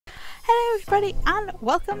everybody, and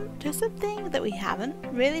welcome to something that we haven't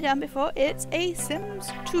really done before. It's a Sims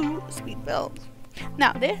 2 speed build.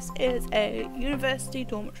 Now this is a university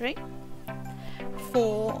dormitory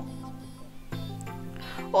for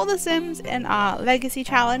all the Sims in our legacy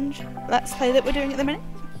challenge let's play that we're doing at the minute.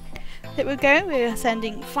 We're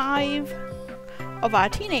sending 5 of our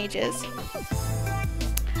teenagers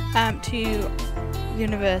to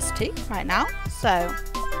university right now, so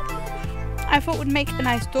I thought we'd make a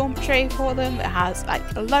nice dormitory for them that has like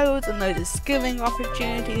loads and loads of skilling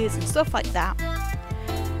opportunities and stuff like that.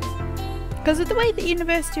 Because of the way that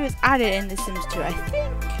university was added in The Sims 2, I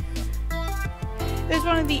think it was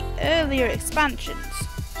one of the earlier expansions.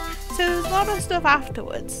 So there's a lot of stuff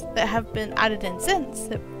afterwards that have been added in since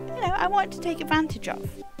that, you know, I wanted to take advantage of.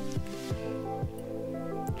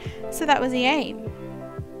 So that was the aim.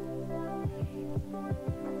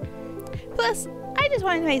 Plus, I just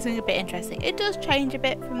wanted to make something a bit interesting. It does change a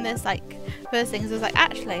bit from this, like, first things. I was like,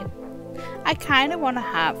 actually, I kind of want to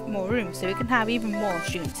have more rooms so we can have even more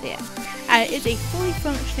students here. And it is a fully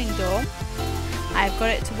functioning dorm. I've got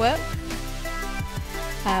it to work.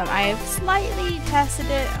 I have slightly tested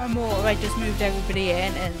it more. I just moved everybody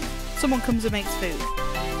in and someone comes and makes food,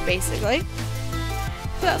 basically.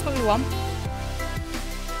 So that's what we want.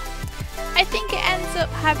 I think it ends up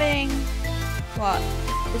having, what?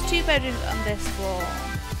 There's 2 bedrooms on this floor,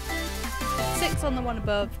 6 on the one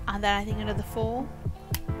above, and then I think another 4.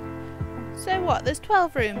 So what, there's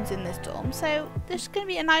 12 rooms in this dorm, so there's going to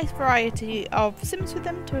be a nice variety of Sims for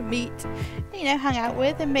them to meet, you know, hang out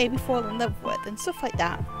with, and maybe fall in love with, and stuff like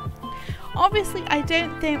that. Obviously, I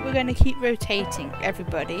don't think we're going to keep rotating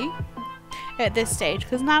everybody at this stage,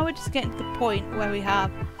 because now we're just getting to the point where we have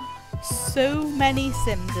so many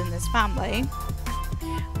Sims in this family,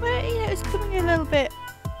 where, you know, it's becoming a little bit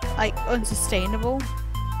like unsustainable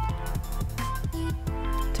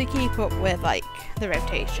to keep up with like the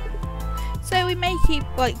rotation. So we may keep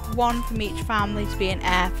like 1 from each family to be an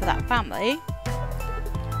heir for that family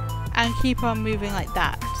and keep on moving like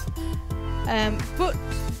that. But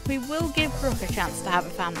we will give Brooke a chance to have a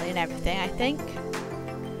family and everything, I think,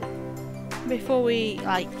 before we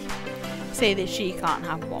like say that she can't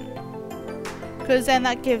have one, because then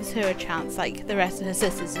that gives her a chance like the rest of her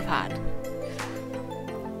sisters have had.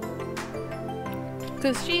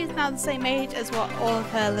 Because she's now the same age as what all of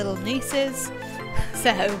her little nieces, so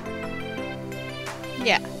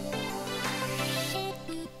yeah.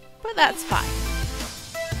 But that's fine.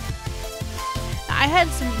 Now, I had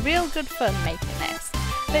some real good fun making this,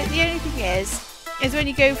 but the only thing is when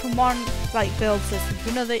you go from one like build system to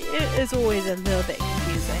another, it is always a little bit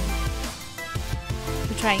confusing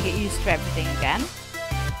to try and get used to everything again.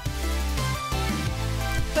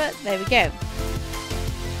 But there we go.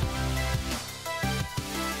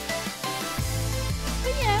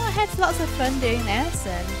 I had lots of fun doing this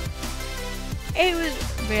and it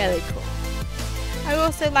was really cool. I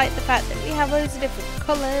also like the fact that we have loads of different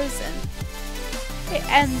colours and it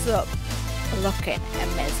ends up looking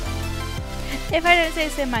amazing, if I don't say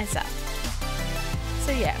so myself.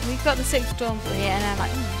 So yeah, we've got the 6 dorms here and I'm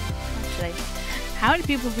like, actually, how many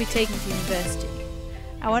people have we taken to university?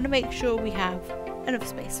 I want to make sure we have enough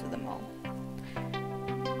space for them all.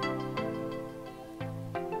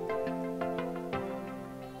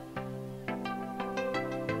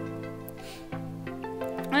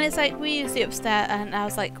 And it's like, we used the upstairs and I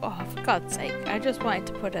was like, oh, for God's sake, I just wanted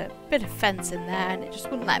to put a bit of fence in there and it just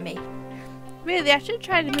wouldn't let me. Really, I should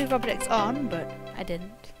try to move objects on, but I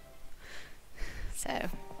didn't. So,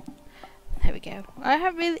 there we go. I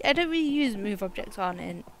don't really use move objects on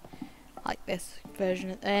in like this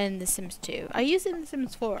version in The Sims 2. I use it in The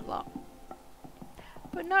Sims 4 a lot,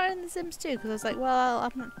 but not in The Sims 2 because I was like, well,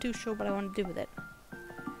 I'm not too sure what I want to do with it.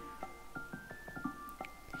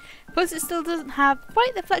 Plus, it still doesn't have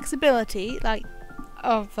quite the flexibility like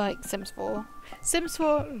of like Sims 4. Sims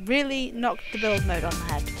 4 really knocked the build mode on the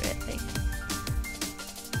head, really.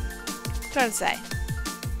 Trying to say.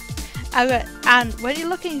 And when you're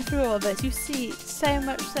looking through all this, you see so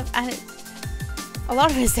much stuff, and a lot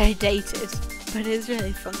of it's very dated, but it's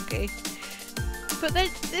really funky. But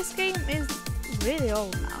this game is really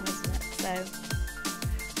old now, isn't it? So,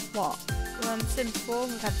 what? We're on Sims 4,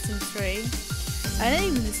 we've had Sims 3. I know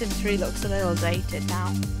even The Sims 3 looks a little dated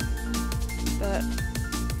now, but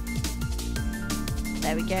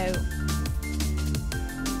there we go.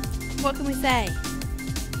 What can we say?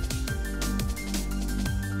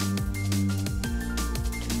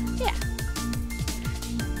 Yeah.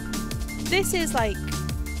 This is like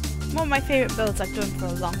one of my favourite builds I've done for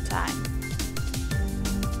a long time.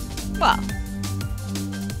 Well,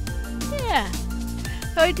 yeah.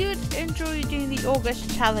 So I did enjoy doing the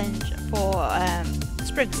August challenge for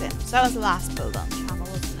Spring Sims. That was the last build on the channel,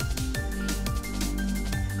 wasn't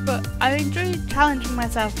it? But I enjoyed challenging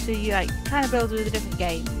myself to like kind of build with a different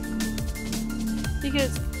game,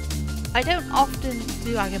 because I don't often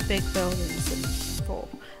do like a big build in Sims 4.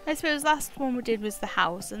 I suppose last one we did was the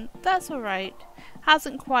house, and that's alright.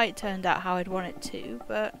 Hasn't quite turned out how I'd want it to,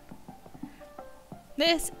 but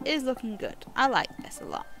this is looking good. I like this a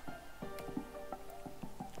lot.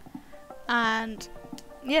 And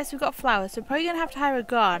yes, we've got flowers, so we're probably going to have to hire a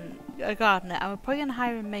gardener, and we're probably going to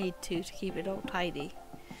hire a maid too to keep it all tidy.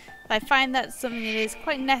 I find that's something that is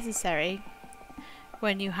quite necessary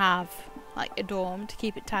when you have like a dorm, to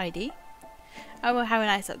keep it tidy. I will have a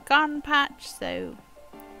nice little garden patch, so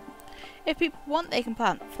if people want they can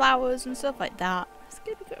plant flowers and stuff like that. It's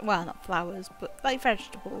gonna be good. Well, not flowers, but like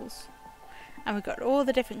vegetables. And we've got all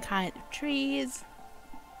the different kinds of trees.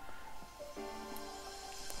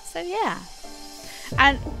 So yeah.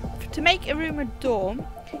 And to make a room a dorm,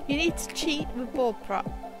 you need to cheat with bull prop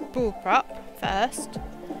first.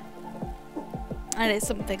 And it's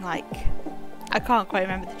something like, I can't quite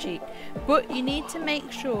remember the cheat, but you need to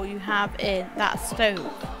make sure you have in that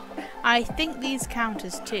stove. I think these count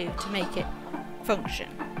as two to make it function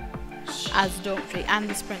as a dormitory, and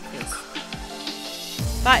the sprinklers.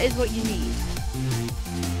 That is what you need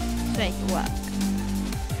to make it work.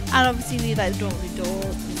 And obviously you need like the dormitory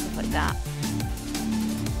doors and stuff like that.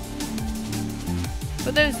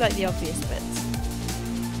 But those are like the obvious bits.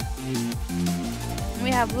 And we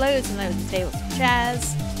have loads and loads of tables and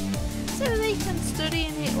chairs, so they can study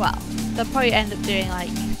in here. Well, they'll probably end up doing like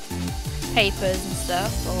papers and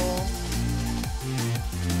stuff, or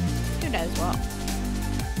who knows what.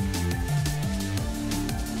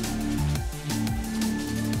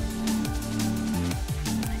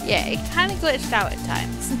 Yeah, it kind of glitched out at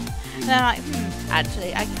times. And I'm like,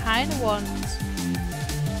 actually, I kind of want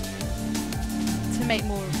to make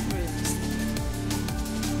more rooms.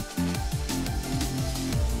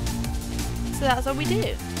 So that's what we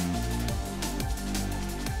do.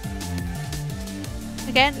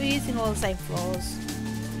 Again, we're using all the same floors.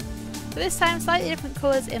 But this time, slightly different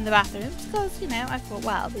colours in the bathrooms, because, you know, I thought,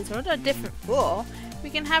 well, these are on a different floor, we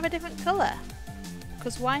can have a different colour.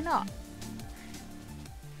 Because why not?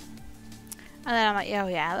 And then I'm like, oh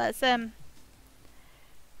yeah, let's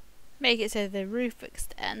make it so the roof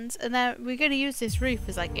extends. And then we're going to use this roof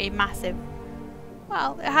as like a massive,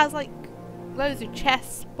 well, it has like loads of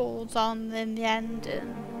chess boards on in the end,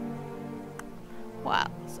 and what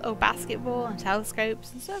else? Oh, basketball and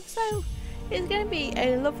telescopes and stuff. So it's going to be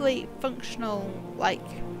a lovely functional like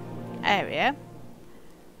area.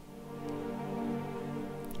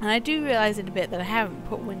 And I do realise in a bit that I haven't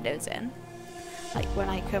put windows in, like when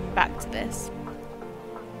I come back to this.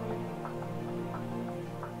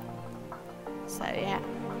 So yeah,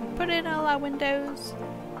 we put in all our windows,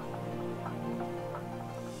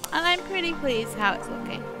 and I'm pretty pleased how it's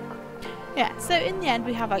looking. Yeah, so in the end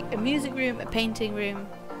we have like a music room, a painting room,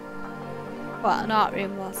 well, an art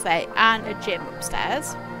room we'll say, and a gym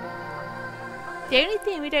upstairs. The only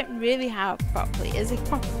thing we don't really have properly is a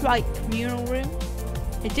proper like communal room.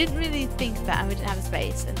 I didn't really think of that, and we didn't have a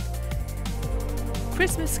space. And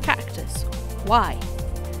Christmas cactus, why?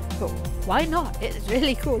 But why not? It's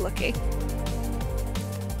really cool looking.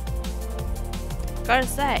 Gotta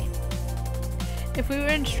say, if we were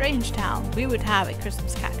in Strange Town, we would have a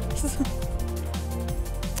Christmas cactus.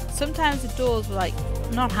 Sometimes the doors were like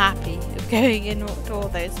not happy of going into all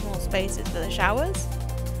those small spaces for the showers,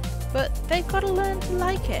 but they've got to learn to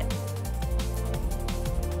like it.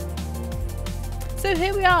 So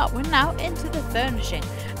here we are, we're now into the furnishing,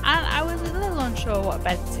 and I was a little unsure what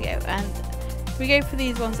beds to go, and we go for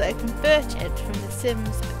these ones that are converted from the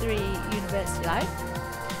Sims 3 University Life.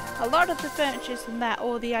 A lot of the furniture is from that,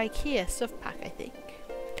 or the IKEA stuff pack, I think,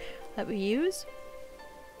 that we use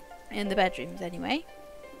in the bedrooms anyway.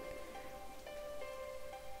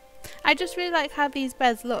 I just really like how these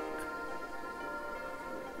beds look.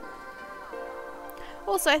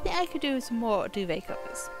 Also, I think I could do some more duvet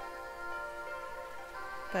covers.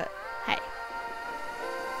 But hey,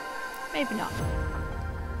 maybe not.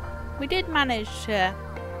 We did manage to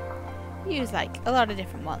use like a lot of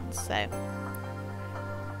different ones, so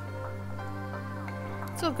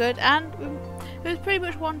it's all good. And it was pretty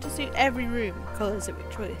much one to suit every room, colours of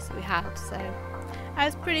choice that we had, so I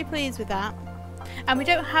was pretty pleased with that. And we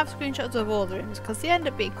don't have screenshots of all the rooms because they end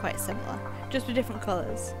up being quite similar, just with different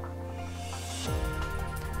colours.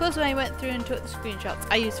 Plus, when I went through and took the screenshots,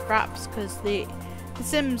 I used fraps because the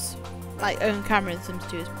Sims like own camera in Sims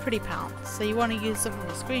 2 is pretty pants, so you want to use something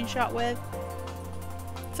to screenshot with.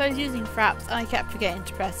 So So I was using fraps and I kept forgetting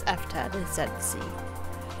to press F10 instead of C.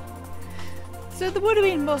 So there would have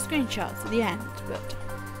been more screenshots at the end, but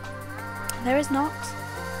there is not.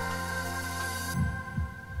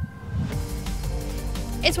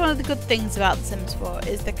 It's one of the good things about The Sims 4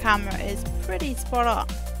 is the camera is pretty spot on.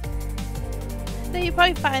 Though you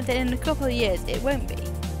probably find that in a couple of years it won't be.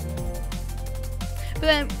 But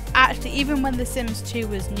then actually even when The Sims 2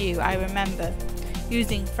 was new, I remember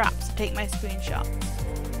using fraps to take my screenshots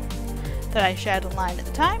that I shared online at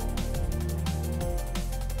the time.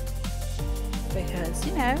 Because,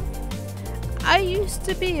 you know, I used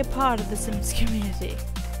to be a part of the Sims community.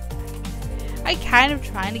 I kind of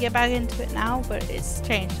trying to get back into it now, but it's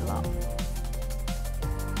changed a lot.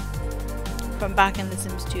 From back in the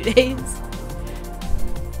Sims 2 days.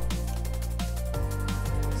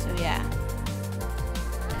 So yeah.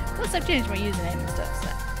 Plus I've changed my username and stuff, so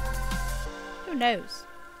who knows?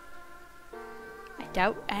 I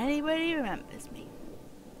doubt anybody remembers me.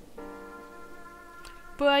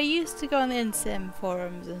 But I used to go on the InSim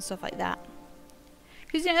forums and stuff like that.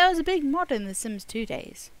 Because, you know, there was a big mod in the Sims 2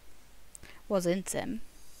 days. Was InSim.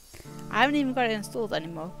 I haven't even got it installed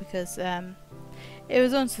anymore because it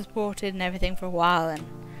was unsupported and everything for a while, and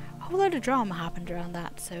a whole load of drama happened around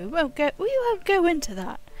that, so we won't go into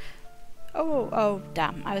that. Oh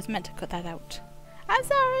damn, I was meant to cut that out. I'm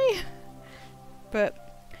sorry! But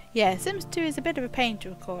yeah, Sims 2 is a bit of a pain to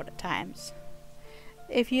record at times.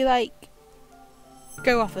 If you like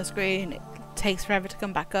go off the screen, it takes forever to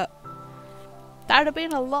come back up. That would have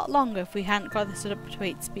been a lot longer if we hadn't got this up to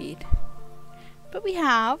 8 speed. But we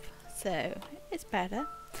have, so it's better.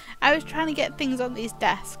 I was trying to get things on these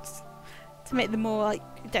desks to make them more like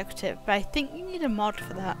decorative, but I think you need a mod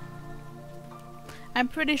for that. I'm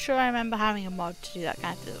pretty sure I remember having a mod to do that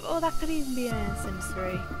kind of thing. Oh, that could even be in Sims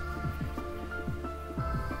 3.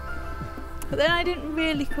 But then I didn't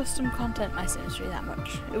really custom content my Sims 3 that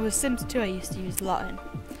much. It was Sims 2 I used to use a lot in.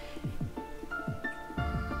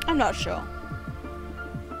 I'm not sure.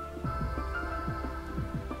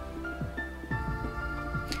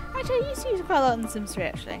 Actually, I used to use it quite a lot in Sims 3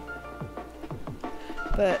 actually.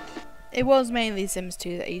 But it was mainly Sims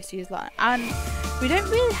 2 that I used to use a lot. And we don't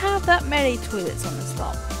really have that many toilets on this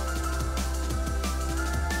lot.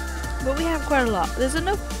 But we have quite a lot. There's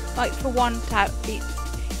enough like for one tap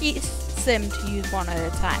each sim to use one at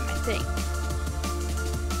a time, I think.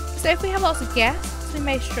 So if we have lots of guests, we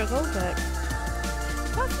may struggle, but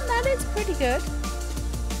apart from that, it's pretty good.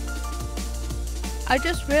 I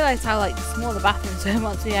just realised how like small the bathrooms were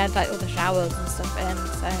once we had like all the showers and stuff in,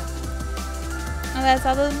 so. And there's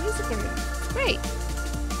our little musical room. It's great.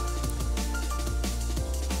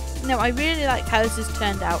 No, I really like how this has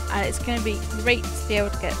turned out, and it's going to be great to be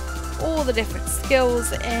able to get all the different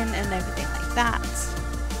skills in and everything like that.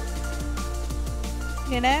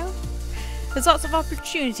 You know? There's lots of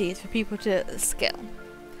opportunities for people to skill.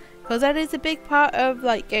 Because that is a big part of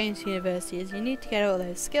like going to university, is you need to get all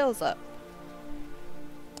those skills up.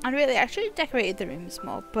 And really, I should have decorated the rooms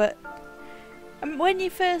more, but when you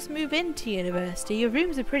first move into university, your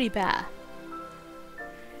rooms are pretty bare.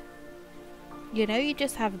 You know, you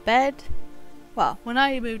just have a bed. Well, when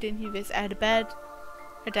I moved in university, I had a bed,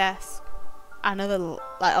 a desk, and a little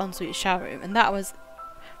like ensuite shower room, and that was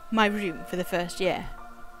my room for the first year.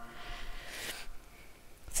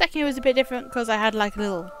 Second year was a bit different because I had like a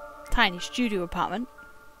little tiny studio apartment.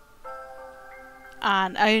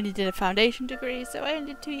 And I only did a foundation degree, so I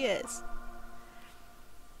only did 2 years.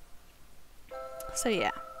 So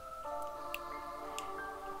yeah.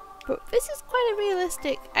 But this is quite a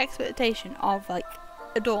realistic expectation of like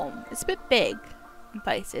a dorm. It's a bit big in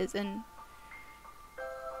places, and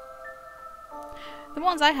the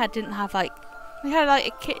ones I had didn't have like, we had like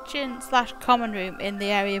a kitchen / common room in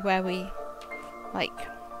the area where we like,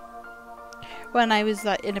 when I was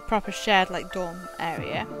like in a proper shared like dorm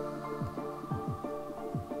area.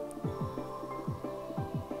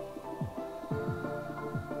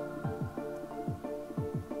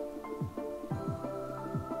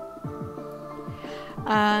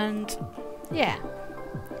 And yeah,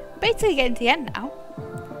 basically getting to the end now.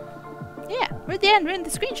 Yeah, we're at the end, we're in the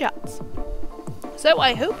screenshots. So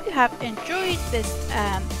I hope you have enjoyed this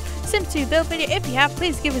Sims 2 build video. If you have,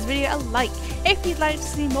 please give this video a like. If you'd like to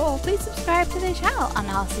see more, please subscribe to the channel, and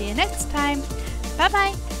I'll see you next time. Bye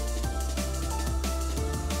bye.